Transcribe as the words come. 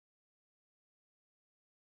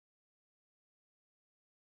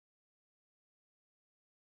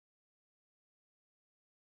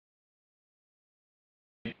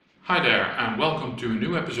Hi there and welcome to a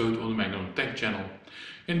new episode on the Magnon Tech channel.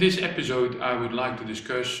 In this episode I would like to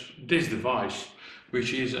discuss this device,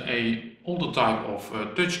 which is an older type of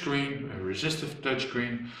touchscreen, a resistive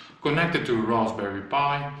touchscreen, connected to a Raspberry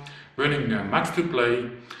Pi, running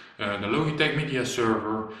Max2Play, the Logitech Media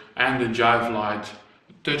Server and the JiveLite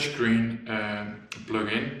touchscreen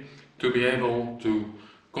plugin to be able to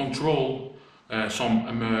control some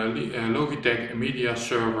Logitech Media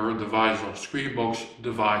Server devices or Squeezebox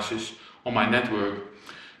devices on my network.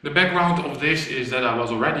 The background of this is that I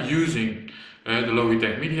was already using the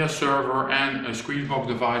Logitech Media Server and a Squeezebox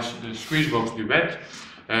device, the Squeezebox Duet,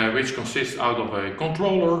 which consists out of a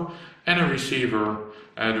controller and a receiver.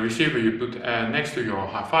 The receiver you put next to your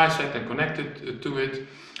HiFi set and connect it to it,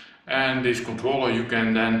 and this controller you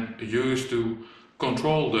can then use to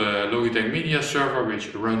control the Logitech Media Server,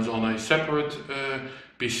 which runs on a separate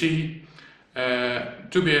PC,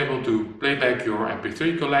 to be able to play back your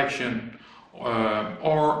MP3 collection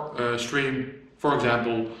or stream, for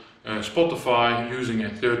example, Spotify using a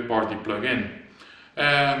third-party plugin.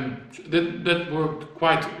 That worked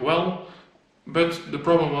quite well, but the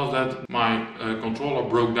problem was that my controller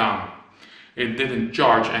broke down. It didn't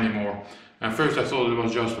charge anymore. At first I thought it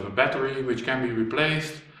was just a battery which can be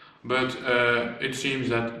replaced, but it seems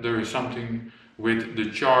that there is something with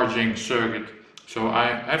the charging circuit, so I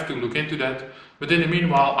have to look into that. But in the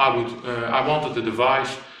meanwhile I wanted the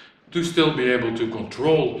device to still be able to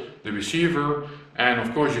control the receiver, and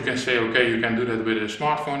of course you can say, okay, you can do that with a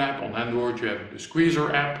smartphone app. On Android you have the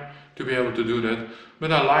Squeezer app to be able to do that,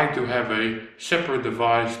 but I like to have a separate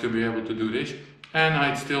device to be able to do this, and I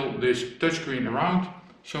had still this touchscreen around,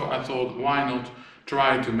 so I thought, why not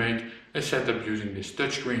try to make a setup using this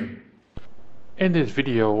touchscreen. In this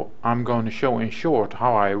video I'm going to show in short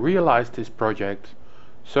how I realized this project,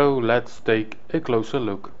 so let's take a closer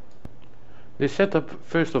look. This setup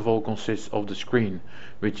first of all consists of the screen,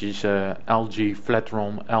 which is a LG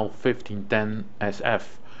Flatron L1510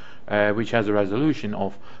 SF, which has a resolution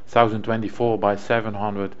of 1024 by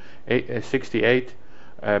 768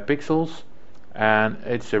 pixels, and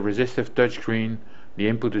it's a resistive touchscreen. The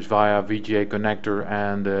input is via VGA connector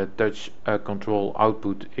and the touch control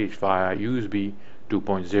output is via USB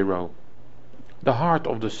 2.0. The heart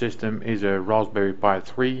of the system is a Raspberry Pi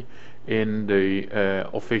 3 in the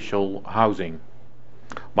official housing.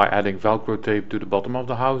 By adding Velcro tape to the bottom of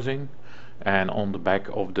the housing and on the back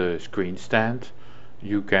of the screen stand,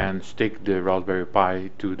 you can stick the Raspberry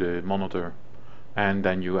Pi to the monitor, and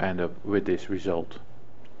then you end up with this result.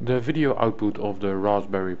 The video output of the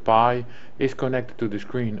Raspberry Pi is connected to the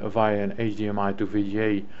screen via an HDMI to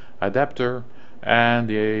VGA adapter, and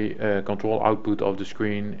the control output of the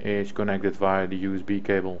screen is connected via the USB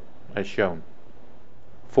cable as shown.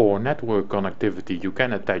 For network connectivity you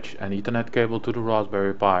can attach an Ethernet cable to the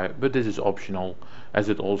Raspberry Pi, but this is optional as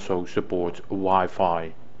it also supports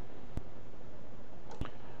Wi-Fi.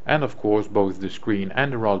 And of course both the screen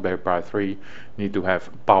and the Raspberry Pi 3 need to have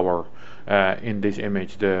power. In this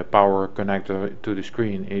image the power connector to the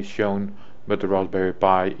screen is shown, but the Raspberry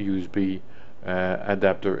Pi USB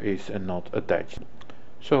adapter is not attached.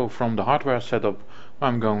 So from the hardware setup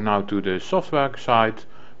I'm going now to the software side,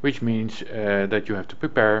 which means that you have to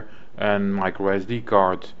prepare a micro SD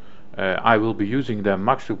card. I will be using the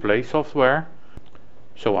Max2Play software.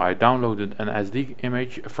 So I downloaded an SD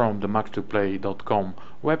image from the max2play.com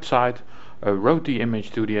website, wrote the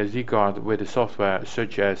image to the SD card with a software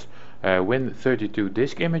such as Win32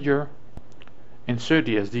 Disk Imager, insert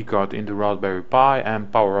the SD card in the Raspberry Pi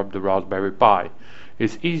and power up the Raspberry Pi.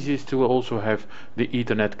 It's easiest to also have the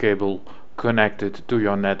Ethernet cable connected to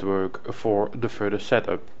your network for the further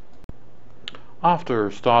setup. After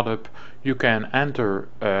startup you can enter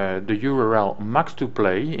the URL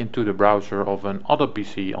Max2Play into the browser of another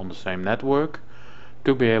PC on the same network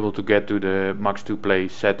to be able to get to the Max2Play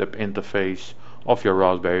setup interface of your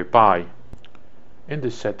Raspberry Pi. In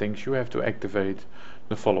the settings you have to activate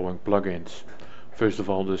the following plugins. First of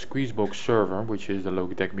all, the Squeezebox server, which is the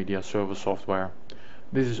Logitech Media Server software.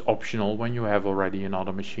 This is optional when you have already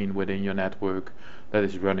another machine within your network that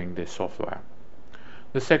is running this software.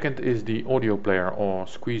 The second is the audio player or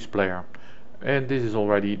Squeezeplayer, and this is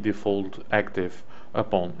already default active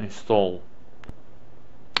upon install.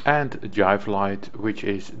 And JiveLite, which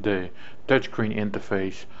is the touchscreen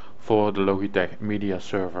interface for the Logitech Media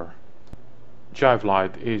Server.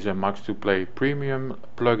 JiveLite is a Max2Play premium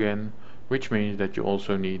plugin, which means that you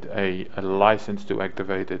also need a license to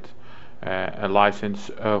activate it. A license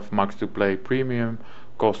of Max2Play premium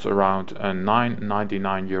costs around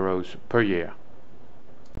 €9.99 per year.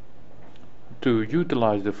 To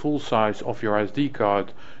utilize the full size of your SD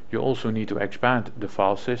card You also need to expand the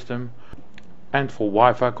file system, and for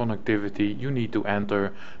Wi-Fi connectivity you need to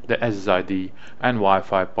enter the SSID and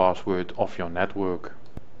Wi-Fi password of your network.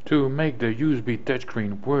 To make the USB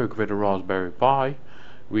touchscreen work with a Raspberry Pi,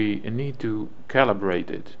 we need to calibrate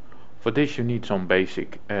it. For this you need some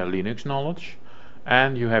basic Linux knowledge,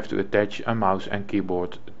 and you have to attach a mouse and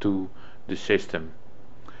keyboard to the system,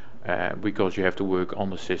 because you have to work on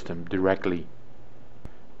the system directly.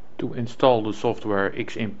 To install the software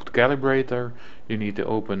xinput-calibrator, you need to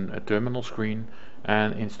open a terminal screen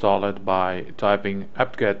and install it by typing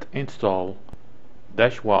apt-get install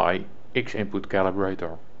 -y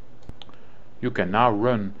xinput-calibrator. You can now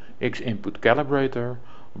run xinput-calibrator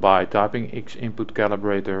by typing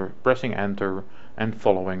xinput-calibrator, pressing enter and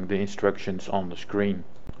following the instructions on the screen.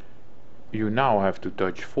 You now have to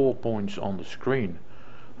touch 4 points on the screen.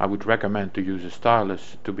 I would recommend to use a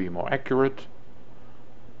stylus to be more accurate,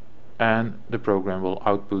 and the program will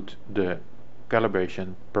output the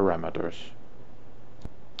calibration parameters.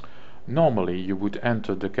 Normally you would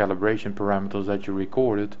enter the calibration parameters that you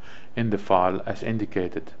recorded in the file as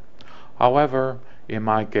indicated. However, in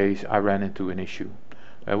my case I ran into an issue.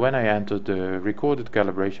 When I entered the recorded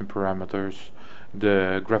calibration parameters,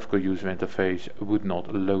 the graphical user interface would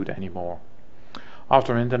not load anymore.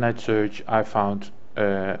 After internet search I found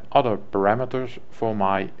other parameters for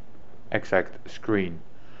my exact screen,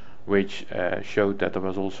 which showed that there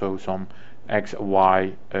was also some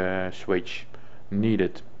XY switch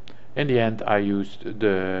needed. In the end I used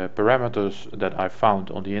the parameters that I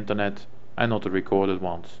found on the internet and not the recorded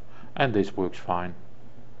ones, and this works fine.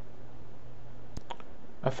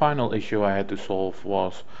 A final issue I had to solve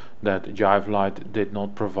was that JiveLite did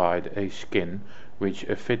not provide a skin which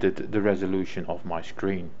fitted the resolution of my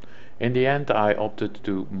screen. In the end I opted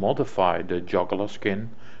to modify the jugular skin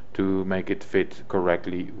to make it fit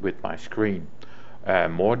correctly with my screen.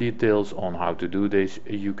 More details on how to do this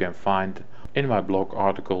you can find in my blog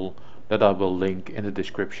article that I will link in the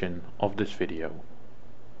description of this video.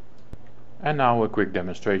 And now a quick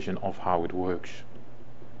demonstration of how it works.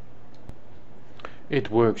 It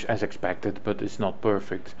works as expected, but it's not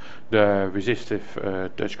perfect. The resistive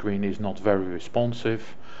touchscreen is not very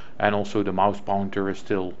responsive, and also the mouse pointer is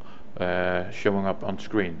still showing up on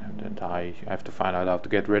screen, and I have to find out how to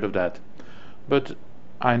get rid of that. But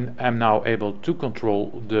I am now able to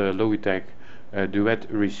control the Logitech Duet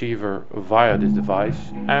receiver via this device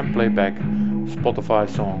and play back Spotify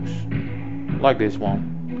songs like this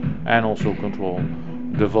one, and also control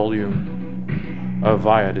the volume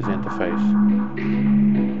via this interface.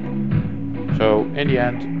 So in the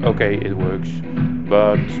end, okay, it works,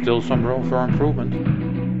 but still some room for improvement.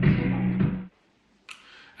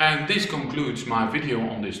 And this concludes my video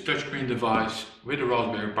on this touchscreen device with the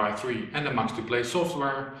Raspberry Pi 3 and the Max to Play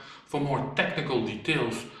software. For more technical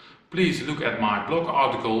details, please look at my blog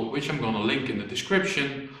article, which I'm gonna link in the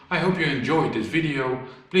description. I hope you enjoyed this video.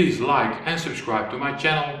 Please like and subscribe to my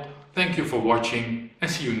channel. Thank you for watching and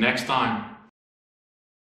see you next time.